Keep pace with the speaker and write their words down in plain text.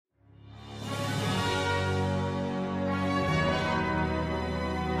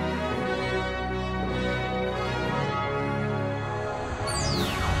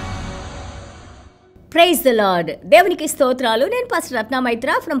Praise the lord. దేవునికి స్తోత్రాలు. నేను pastor Ratna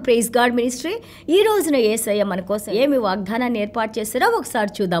Maitra from praise God ministry. ఈ రోజున యేసయ్య మన కోసం ఏమి వాగ్దానాన్ని ఏర్పాటు చేస్తారో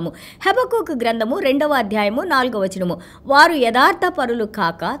ఒకసారి చూద్దాము. హబక్కూకు గ్రంథము 2వ అధ్యాయము 4వ వచనము. వారు యథార్థ పరులు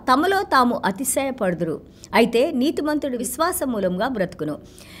కాక తమలో తాము అతిశయపడుదురు, అయితే నీతిమంతుడు విశ్వాస మూలంగా బ్రతుకును.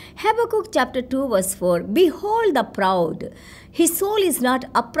 Habakkuk chapter 2 verse 4. Behold the proud, his soul is not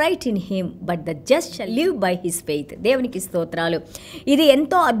upright in him, but the just shall live by his faith. దేవునికి స్తోత్రాలు. ఇది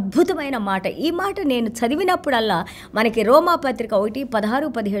ఎంతో అద్భుతమైన మాట. ఈ మాట నేను చదివినప్పుడల్లా మనకి రోమా పత్రిక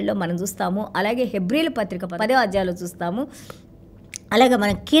 1:16-17 మనం చూస్తాము. అలాగే హెబ్రీల పత్రిక 10వ అధ్యాయంలో చూస్తాము. అలాగే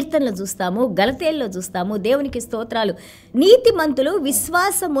మనం కీర్తనలు చూస్తాము, గలతేల్లో చూస్తాము. దేవునికి స్తోత్రాలు. నీతిమంతులు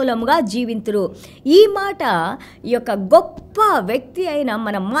విశ్వాస మూలంగా జీవింతురు. ఈ మాట ఈ యొక్క గొప్ప వ్యక్తి అయిన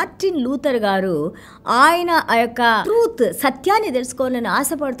మన మార్టిన్ లూథర్ గారు, ఆయన ఆ యొక్క ట్రూత్ సత్యాన్ని తెలుసుకోవాలని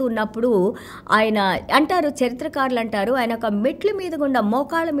ఆశపడుతూ ఉన్నప్పుడు ఆయన అంటారు, చరిత్రకారులు అంటారు, ఆయన ఒక మెట్ల మీద గుండా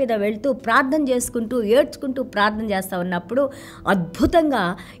మోకాళ్ళ మీద వెళ్తూ ప్రార్థన చేసుకుంటూ ఏడ్చుకుంటూ ప్రార్థన చేస్తూ ఉన్నప్పుడు అద్భుతంగా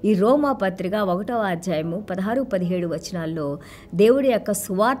ఈ రోమా పత్రిక 1వ అధ్యాయము 16-17 వచనాల్లో దేవుడి యొక్క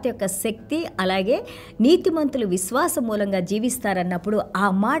సువార్త యొక్క శక్తి, అలాగే నీతిమంతులు విశ్వాస మూలంగా జీవిస్తారన్నప్పుడు ఆ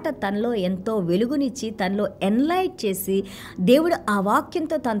మాట తనలో ఎంతో వెలుగునిచ్చి తనలో ఎన్లైట్ చేసి దేవుడు ఆ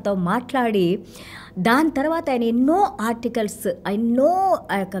వాక్యంతో తనతో మాట్లాడి దాని తర్వాత ఆయన ఎన్నో ఆర్టికల్స్, ఎన్నో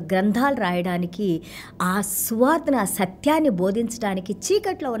ఆ యొక్క గ్రంథాలు రాయడానికి, ఆ సువార్తను, ఆ సత్యాన్ని బోధించడానికి,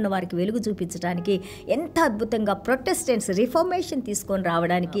 చీకట్లో ఉన్న వారికి వెలుగు చూపించడానికి, ఎంత అద్భుతంగా ప్రొటెస్టెంట్స్ రిఫార్మేషన్ తీసుకొని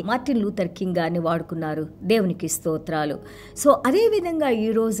రావడానికి మార్టిన్ లూథర్ కింగ్ గారిని వాడుకున్నారు. దేవునికి స్తోత్రాలు. సో అదేవిధంగా ఈ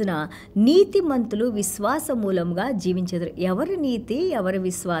రోజున నీతిమంతులు విశ్వాస మూలంగా జీవించెదరు. ఎవరు నీతి, ఎవరు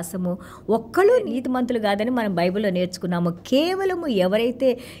విశ్వాసము? ఒక్కళ్ళు నీతిమంతులు కాదని మనం బైబిల్లో నేర్చుకున్నాము. కేవలము ఎవరైతే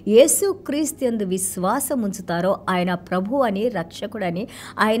యేసుక్రీస్తు యందు విశ్వాసం ఉంచుతారో, ఆయన ప్రభు అని, రక్షకుడని,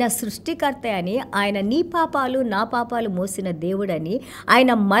 ఆయన సృష్టికర్త అని, ఆయన నీ పాపాలు నా పాపాలు మోసిన దేవుడని,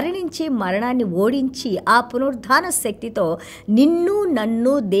 ఆయన మరణించి మరణాన్ని ఓడించి ఆ పునరుద్ధాన శక్తితో నిన్ను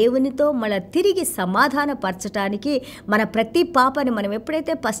నన్ను దేవునితో మళ్ళీ తిరిగి సమాధానపరచడానికి, మన ప్రతి పాపాన్ని మనం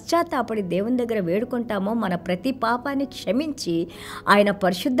ఎప్పుడైతే పశ్చాత్తాపడి దేవుని దగ్గర వేడుకుంటామో మన ప్రతి పాపాన్ని క్షమించి ఆయన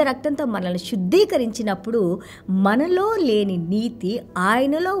పరిశుద్ధ రక్తంతో మనల్ని శుద్ధీకరించినప్పుడు మనలో లేని నీతి,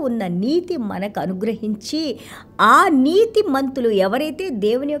 ఆయనలో ఉన్న నీతి మనకు అనుగ్రహించి, ఆ నీతి మంతులు ఎవరైతే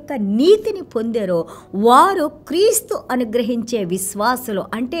దేవుని యొక్క నీతిని పొందారో వారు క్రీస్తు అనుగ్రహించే విశ్వాసులు.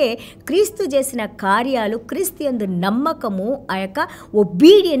 అంటే క్రీస్తు చేసిన కార్యాలు, క్రీస్తు యందు నమ్మకము, ఆ యొక్క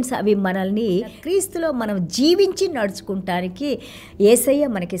ఒబీడియన్స్, అవి మనల్ని క్రీస్తులో మనం జీవించి నడుచుకుంటానికి యేసయ్య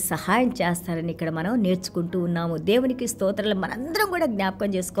మనకి సహాయం చేస్తారని ఇక్కడ మనం నేర్చుకుంటూ ఉన్నాము. దేవునికి స్తోత్రాలు. మనందరం కూడా జ్ఞాపకం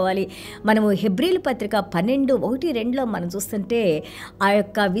చేసుకోవాలి. మనము హెబ్రీల పత్రిక 12:1-2లో మనం చూస్తుంటే ఆ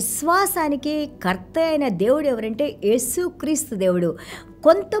యొక్క విశ్వాసానికి కర్త అయిన దేవుడు ఎవరంటే యేసుక్రీస్తు దేవుడు.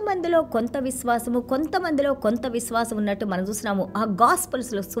 కొంతమందిలో కొంత విశ్వాసము, కొంతమందిలో కొంత విశ్వాసం ఉన్నట్టు మనం చూస్తున్నాము. ఆ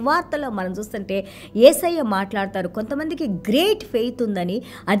గాస్పల్స్లో, సువార్తలో మనం చూస్తుంటే యేసయ్య మాట్లాడతారు. కొంతమందికి గ్రేట్ ఫెయిత్ ఉందని,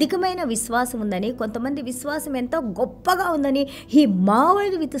 అధికమైన విశ్వాసం ఉందని, కొంతమంది విశ్వాసం ఎంతో గొప్పగా ఉందని, హీ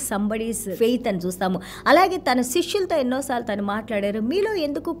మార్వెల్డ్ విత్ సంబడీస్ ఫెయిత్ అని చూస్తాము. అలాగే తన శిష్యులతో ఎన్నోసార్లు తను మాట్లాడారు, మీలో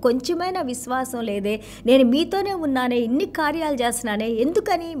ఎందుకు కొంచెమైన విశ్వాసం లేదే, నేను మీతోనే ఉన్నానే, ఇన్ని కార్యాలు చేస్తున్నానే,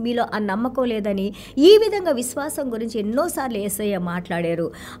 ఎందుకని మీలో ఆ నమ్మకం లేదని, ఈ విధంగా విశ్వాసం గురించి ఎన్నోసార్లు యేసయ్య మాట్లాడారు.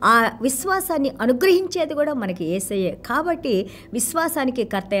 ఆ విశ్వాసాన్ని అనుగ్రహించేది కూడా మనకి యేసయ్యే. కాబట్టి విశ్వాసానికి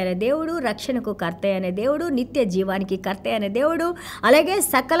కర్త అయిన దేవుడు, రక్షణకు కర్త అయిన దేవుడు, నిత్య జీవానికి కర్త అయిన దేవుడు, అలాగే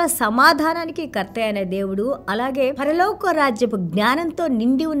సకల సమాధానానికి కర్త అయిన దేవుడు, అలాగే పరలోక రాజ్యపు జ్ఞానంతో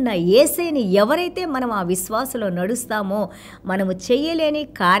నిండి ఉన్న యేసయ్యని ఎవరైతే మనం ఆ విశ్వాసంలో నడుస్తామో మనము చెయ్యలేని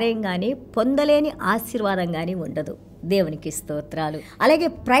కార్యం కానీ, పొందలేని ఆశీర్వాదం కానీ ఉండదు. దేవునికి స్తోత్రాలు. అలాగే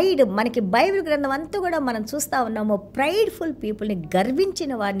ప్రైడ్, మనకి బైబిల్ గ్రంథం అంతా కూడా మనం చూస్తూ ఉన్నాము. ప్రైడ్ఫుల్ పీపుల్ని,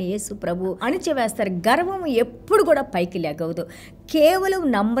 గర్వించిన వారిని యేసు ప్రభు అణిచివేస్తారు. గర్వం ఎప్పుడు కూడా పైకి లేగవదు. కేవలం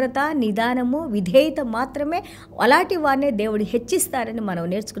నమ్రత, నిదానము, విధేయత మాత్రమే అలాంటి వారినే దేవుడు హెచ్చిస్తారని మనం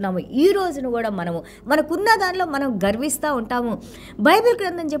నేర్చుకున్నాము. ఈ రోజున కూడా మనకున్న దానిలో మనం గర్విస్తూ ఉంటాము. బైబిల్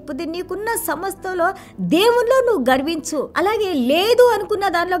గ్రంథం చెప్పుద్ది, నీకున్న సమస్తంలో దేవునిలో నువ్వు గర్వించు. అలాగే లేదు అనుకున్న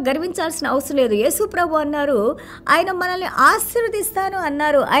దానిలో గర్వించాల్సిన అవసరం లేదు. యేసు ప్రభు అన్నారు, ఆయన మనల్ని ఆశీర్వదిస్తాను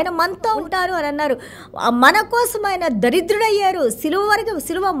అన్నారు, ఆయన మనతో ఉంటారు అని అన్నారు. మన కోసం ఆయన దరిద్రుడయ్యారు,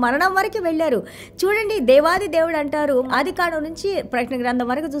 సిలువ మరణం వరకు వెళ్ళారు. చూడండి, దేవాది దేవుడు అంటారు, ఆదికాండం నుంచి ప్రకటన గ్రంథం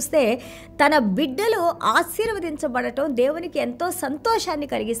వరకు చూస్తే తన బిడ్డలు ఆశీర్వదించబడటం దేవునికి ఎంతో సంతోషాన్ని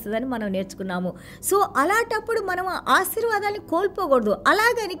కలిగిస్తుందని మనం నేర్చుకున్నాము. సో అలాంటప్పుడు మనం ఆశీర్వాదాన్ని కోల్పోకూడదు.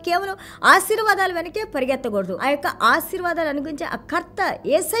 అలాగని కేవలం ఆశీర్వాదాల వెనకే పరిగెత్తకూడదు. ఆ యొక్క ఆశీర్వాదాలు అనుగురించి ఆ కర్త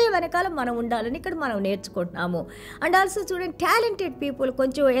యేసయ్య వెనకాల మనం ఉండాలని ఇక్కడ మనం నేర్చుకుంటున్నాము. అండ్ ఆల్సో చూడండి, టాలెంటెడ్ పీపుల్,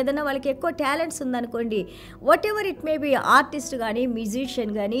 కొంచెం ఏదైనా వాళ్ళకి ఎక్కువ టాలెంట్స్ ఉందనుకోండి, what ever it may be, artist కానీ,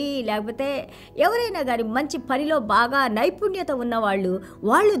 మ్యూజిషియన్ కానీ, లేకపోతే ఎవరైనా కానీ మంచి పనిలో బాగా నైపుణ్యత ఉన్న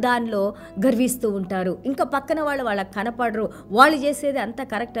వాళ్ళు దానిలో గర్విస్తూ ఉంటారు. ఇంకా పక్కన వాళ్ళకి కనపడరు. వాళ్ళు చేసేది అంతా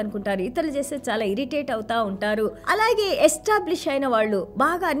కరెక్ట్ అనుకుంటారు, ఇతరులు చేసేది చాలా ఇరిటేట్ అవుతూ ఉంటారు. అలాగే ఎస్టాబ్లిష్ అయిన వాళ్ళు,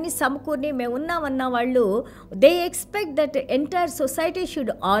 బాగా అన్ని సమకూర్ని మేము ఉన్నామన్న వాళ్ళు, they expect that entire society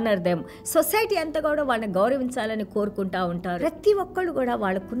should honour them. Society అంతా కూడా వాళ్ళని గౌరవించాలని కోరుకుంటూ ఉంటారు. ప్రతి ఒక్కళ్ళు కూడా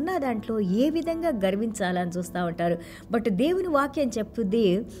వాళ్ళకున్న దాంట్లో ఏ విధంగా గర్వించాలని చూస్తూ ఉంటారు. బట్ దేవుని వాక్యం చెప్పుద్ది,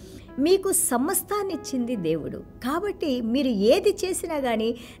 మీకు సమస్తాన్ని ఇచ్చింది దేవుడు. కాబట్టి మీరు ఏది చేసినా కానీ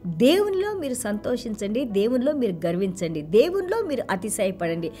దేవునిలో మీరు సంతోషించండి, దేవునిలో మీరు గర్వించండి, దేవునిలో మీరు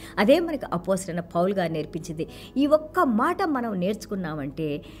అతిశయపడండి. అదే మనకు అపోస్తలుడైన పౌలు గారు నేర్పించింది. ఈ ఒక్క మాట మనం నేర్చుకున్నామంటే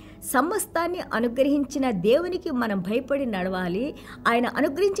సమస్తాన్ని అనుగ్రహించిన దేవునికి మనం భయపడి నడవాలి. ఆయన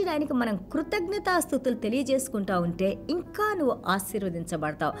అనుగ్రహించిన ఆయనకి మనం కృతజ్ఞతాస్తుతులు తెలియజేసుకుంటా ఉంటే ఇంకా నువ్వు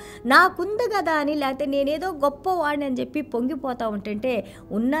ఆశీర్వదించబడతావు. నాకుంది కదా అని, లేకపోతే నేనేదో గొప్పవాడిని అని చెప్పి పొంగిపోతా ఉంటుంటే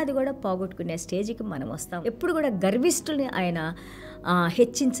ఉన్నది కూడా పోగొట్టుకునే స్టేజ్కి మనం వస్తాం. ఎప్పుడు కూడా గర్విష్ఠుల్ని ఆయన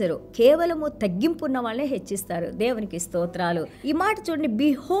హెచ్చించరు, కేవలము తగ్గింపు ఉన్న వాళ్ళే హెచ్చిస్తారు. దేవునికి స్తోత్రాలు. ఈ మాట చూడండి,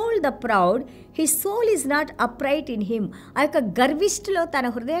 behold the proud, his soul is not upright in him. ఆ యొక్క గర్విష్ఠులో తన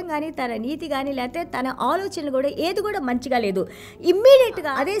హృదయం కానీ, తన నీతి కానీ, లేకపోతే తన ఆలోచనలు కూడా ఏది కూడా మంచిగా లేదు.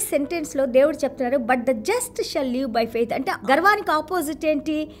 ఇమ్మీడియట్గా అదే సెంటెన్స్లో దేవుడు చెప్తున్నారు, but the just shall live by faith. అంటే గర్వానికి ఆపోజిట్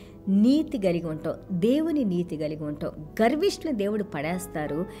ఏంటి? నీతి కలిగి ఉంటాం, దేవుని నీతి కలిగి ఉంటాం. గర్విష్ఠులు దేవుడు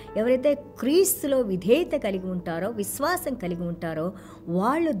పడేస్తారు. ఎవరైతే క్రీస్తులో విధేయత కలిగి ఉంటారో, విశ్వాసం కలిగి ఉంటారో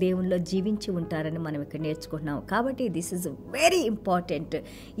వాళ్ళు దేవునిలో జీవించి ఉంటారని మనం ఇక్కడ నేర్చుకుంటున్నాం. కాబట్టి దిస్ ఈజ్ వెరీ ఇంపార్టెంట్.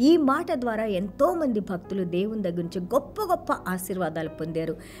 ఈ మాట ద్వారా ఎంతోమంది భక్తులు దేవుని దగ్గర నుంచి గొప్ప గొప్ప ఆశీర్వాదాలు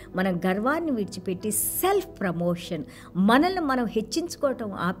పొందారు. మనం గర్వాన్ని విడిచిపెట్టి సెల్ఫ్ ప్రమోషన్, మనల్ని మనం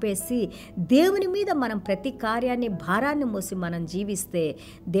హెచ్చించుకోవటం ఆపేసి దేవుని మీద మనం ప్రతి కార్యాన్ని, భారాన్ని మోసి మనం జీవిస్తే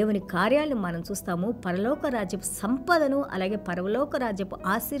దేవుని కార్యాలను మనం చూస్తాము. పరలోక రాజ్యపు సంపదను, అలాగే పరలోక రాజ్యపు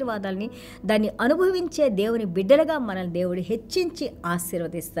ఆశీర్వాదాలని, దాన్ని అనుభవించే దేవుని బిడ్డలుగా మనల్ని దేవుడు హెచ్చించి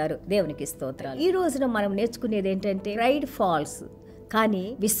ఆశీర్వదిస్తారు. దేవునికి స్తోత్రాలు. ఈ రోజున మనం నేర్చుకునేది ఏంటంటే, ప్రైడ్ ఫాల్స్, కానీ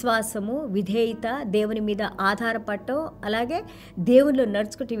విశ్వాసము, విధేయత, దేవుని మీద ఆధారపడటం, అలాగే దేవునిలో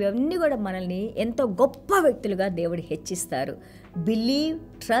నడుచుకుంటే ఇవన్నీ కూడా మనల్ని ఎంతో గొప్ప వ్యక్తులుగా దేవుడు హెచ్చిస్తారు. Believe,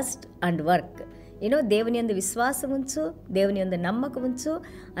 trust and work. దేవుని యందు విశ్వాసం ఉంచు, దేవుని యందు నమ్మకం ఉంచు,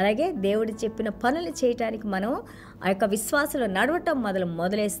 అలాగే దేవుడు చెప్పిన పనులు చేయటానికి మనం ఆ యొక్క విశ్వాసంలో నడవటం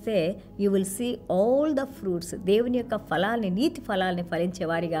మొదలేస్తే you will see all the fruits. దేవుని యొక్క ఫలాల్ని, నీతి ఫలాల్ని ఫలించే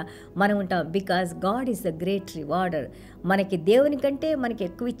వారిగా మనం ఉంటాం. Because God is the great rewarder. మనకి దేవుని కంటే మనకి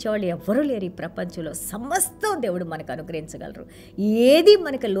ఎక్కువ ఇచ్చేవాళ్ళు ఎవ్వరూ లేరు ఈ ప్రపంచంలో. సమస్తం దేవుడు మనకు అనుగ్రహించగలరు. ఏది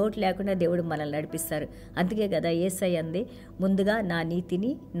మనకు లోటు లేకుండా దేవుడు మనల్ని నడిపిస్తారు. అందుకే కదా యేసయ్య అంది, ముందుగా నా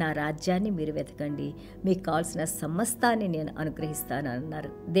నీతిని, నా రాజ్యాన్ని మీరు వెతకండి, మీకు కావాల్సిన సమస్తాన్ని నేను అనుగ్రహిస్తాను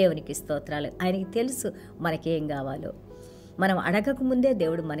అన్నారు. దేవునికి స్తోత్రాలు. ఆయనకి తెలుసు మనకేం కావాలో. మనం అడగక ముందే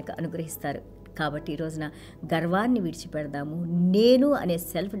దేవుడు మనకు అనుగ్రహిస్తారు. కాబట్టి ఈ రోజున గర్వాన్ని విడిచిపెడదాము. నేను అనే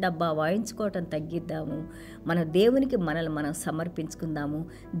సెల్ఫ్ డబ్బా వాయించుకోవటం తగ్గిద్దాము. మన దేవునికి మనల్ని మనం సమర్పించుకుందాము.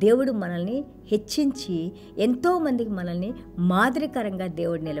 దేవుడు మనల్ని హెచ్చించి ఎంతోమందికి మనల్ని మాదిరికరంగా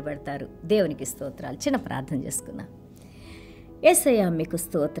దేవుడు నిలబెడతారు. దేవునికి స్తోత్రాలు. చిన్న ప్రార్థన చేసుకుందాం. యేసయ్య మీకు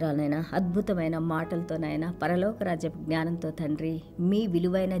స్తోత్రాలైనా, అద్భుతమైన మాటలతోనైనా, పరలోక రాజ్యపు జ్ఞానంతో తండ్రి, మీ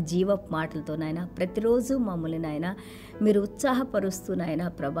విలువైన జీవపు మాటలతోనైనా ప్రతిరోజు మమ్మల్ని నాయనా మీరు ఉత్సాహపరుస్తూనైనా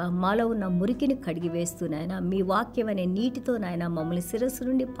ప్రభా, మాలో ఉన్న మురికిని కడిగివేస్తూనైనా మీ వాక్యం అనే నీటితోనైనా మమ్మల్ని శిరస్సు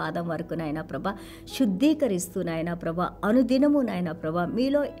నుండి పాదం వరకు నాయనా ప్రభా శుద్ధీకరిస్తూనైనా ప్రభా, అనుదినము నాయనా ప్రభా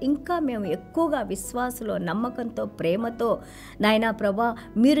మీలో ఇంకా మేము ఎక్కువగా విశ్వాసంలో, నమ్మకంతో, ప్రేమతో నాయనా ప్రభా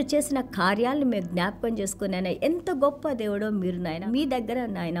మీరు చేసిన కార్యాలను మేము జ్ఞాపకం చేసుకుని ఎంత గొప్ప దేవుడో మీరు నాయన, మీ దగ్గర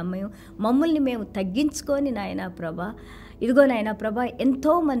నాయన మమ్మల్ని మేము తగ్గించుకొని నాయన ప్రభా, ఇదిగో నాయన ప్రభా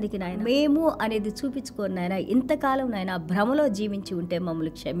ఎంతోమందికి నాయన మేము అనేది చూపించుకొని నాయన ఇంతకాలం నాయన భ్రమలో జీవించి ఉంటే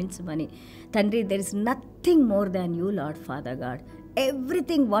మమ్మల్ని క్షమించమని తండ్రి. There is nothing more than you lord father God.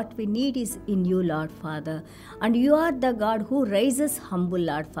 Everything what we need is in you, Lord Father. And you are the God who raises humble,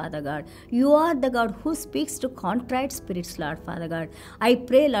 Lord Father God. You are the God who speaks to contrite spirits, Lord Father God. I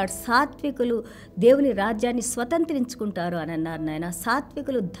pray, Lord, సాత్వికులు దేవుని రాజ్యాన్ని స్వతంత్రించుకుంటారు అని అన్నారు నాయన.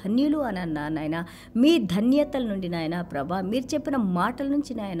 సాత్వికులు ధన్యులు అని అన్నారు నాయన. మీ ధన్యతల నుండి నాయన ప్రభా, మీరు చెప్పిన మాటల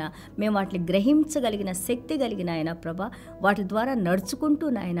నుంచి నాయన మేము వాటిని గ్రహించగలిగిన శక్తి కలిగిన నాయన ప్రభా, వాటి ద్వారా నడుచుకుంటూ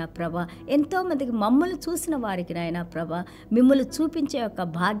నాయన ప్రభా ఎంతోమందికి మమ్మల్ని చూసిన వారికి నాయన ప్రభా మిమ్మల్ని చూపించే యొక్క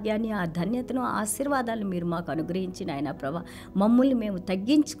భాగ్యాన్ని, ఆ ధన్యతను, ఆశీర్వాదాలను మీరు మాకు అనుగ్రహించిన ఆయన ప్రభా, మమ్మల్ని మేము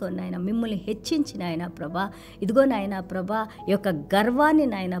తగ్గించుకొని నాయన మిమ్మల్ని హెచ్చించిన ఆయన ప్రభా, ఇదిగో నాయన ప్రభా ఈ యొక్క గర్వాన్ని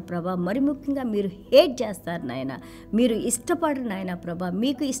నాయన ప్రభా మరి ముఖ్యంగా మీరు హేట్ చేస్తారు నాయన, మీరు ఇష్టపడరు నాయన ప్రభా,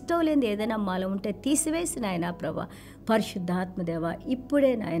 మీకు ఇష్టం లేనిది ఏదైనా మాలో ఉంటే తీసివేసిన ఆయన ప్రభా, పరిశుద్ధాత్మదేవ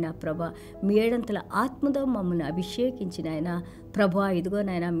ఇప్పుడే నాయన ప్రభా మీ ఏడంతల ఆత్మతో మమ్మల్ని అభిషేకించిన ఆయన ప్రభా ఇదిగో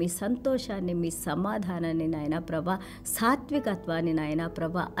నాయన మీ సంతోషాన్ని మీ సమాధానాన్ని నాయన ప్రభా సాత్వికత్వాన్ని నాయన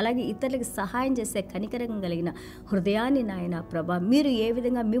ప్రభా అలాగే ఇతరులకు సహాయం చేసే కనికరం కలిగిన హృదయాన్ని నాయన ప్రభా మీరు ఏ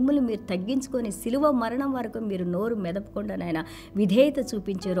విధంగా మిమ్మల్ని మీరు తగ్గించుకొని సిలువ మరణం వరకు మీరు నోరు మెదపకుండా నాయన విధేయత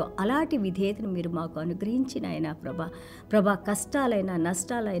చూపించారో అలాంటి విధేయతను మీరు మాకు అనుగ్రహించి నాయన ప్రభా కష్టాలైనా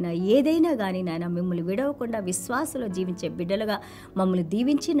నష్టాలైనా ఏదైనా కానీ నాయన మిమ్మల్ని విడవకుండా విశ్వాసంలో జీవించే బిడ్డలుగా మమ్మల్ని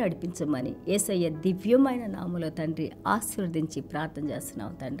దీవించి నడిపించమని యేసయ్య దివ్యమైన నామములో తండ్రి ఆశీర్వదించి ప్రార్థన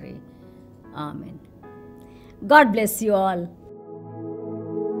చేస్తున్నాం తండ్రి. Amen. God bless you all.